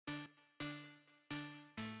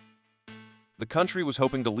The country was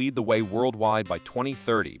hoping to lead the way worldwide by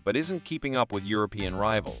 2030, but isn't keeping up with European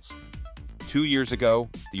rivals. 2 years ago,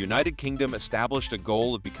 the United Kingdom established a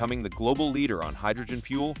goal of becoming the global leader on hydrogen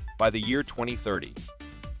fuel by the year 2030.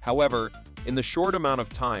 However, in the short amount of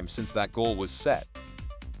time since that goal was set,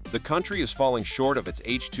 the country is falling short of its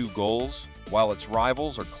H2 goals, while its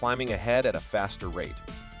rivals are climbing ahead at a faster rate.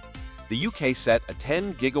 The UK set a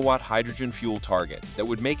 10-gigawatt hydrogen fuel target that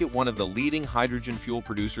would make it one of the leading hydrogen fuel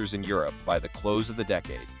producers in Europe by the close of the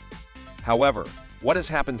decade. However, what has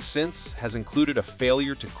happened since has included a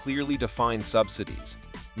failure to clearly define subsidies,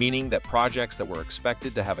 meaning that projects that were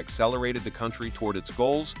expected to have accelerated the country toward its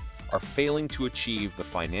goals are failing to achieve the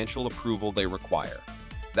financial approval they require.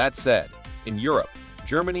 That said, in Europe,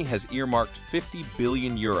 Germany has earmarked 50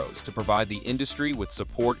 billion euros to provide the industry with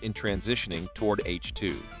support in transitioning toward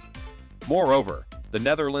H2. Moreover, the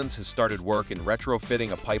Netherlands has started work in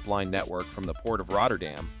retrofitting a pipeline network from the port of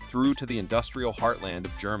Rotterdam through to the industrial heartland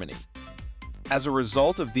of Germany. As a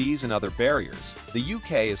result of these and other barriers, the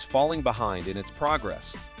UK is falling behind in its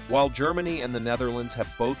progress, while Germany and the Netherlands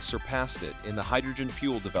have both surpassed it in the hydrogen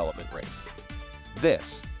fuel development race.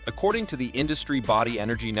 This, according to the industry body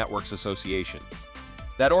Energy Networks Association.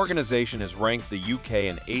 That organization has ranked the UK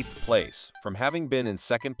in 8th place from having been in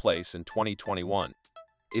 2nd place in 2021.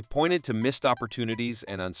 It pointed to missed opportunities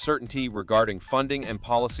and uncertainty regarding funding and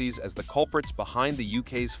policies as the culprits behind the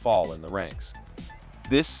UK's fall in the ranks.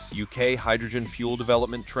 This UK hydrogen fuel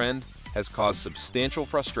development trend has caused substantial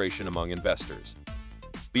frustration among investors.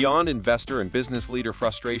 Beyond investor and business leader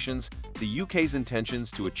frustrations, the UK's intentions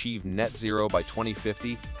to achieve net zero by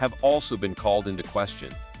 2050 have also been called into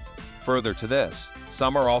question. Further to this,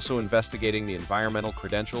 some are also investigating the environmental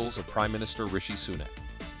credentials of Prime Minister Rishi Sunak.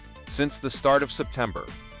 Since the start of September,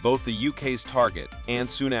 both the UK's target and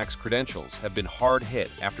Sunak's credentials have been hard hit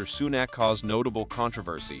after Sunak caused notable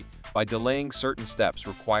controversy by delaying certain steps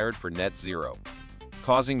required for net zero,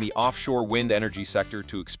 causing the offshore wind energy sector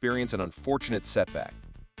to experience an unfortunate setback,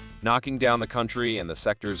 knocking down the country and the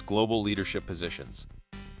sector's global leadership positions.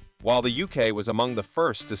 While the UK was among the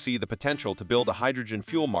first to see the potential to build a hydrogen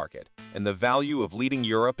fuel market and the value of leading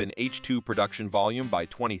Europe in H2 production volume by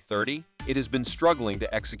 2030, it has been struggling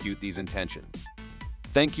to execute these intentions.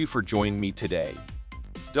 Thank you for joining me today.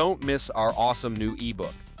 Don't miss our awesome new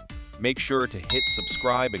ebook. Make sure to hit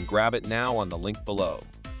subscribe and grab it now on the link below.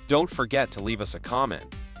 Don't forget to leave us a comment.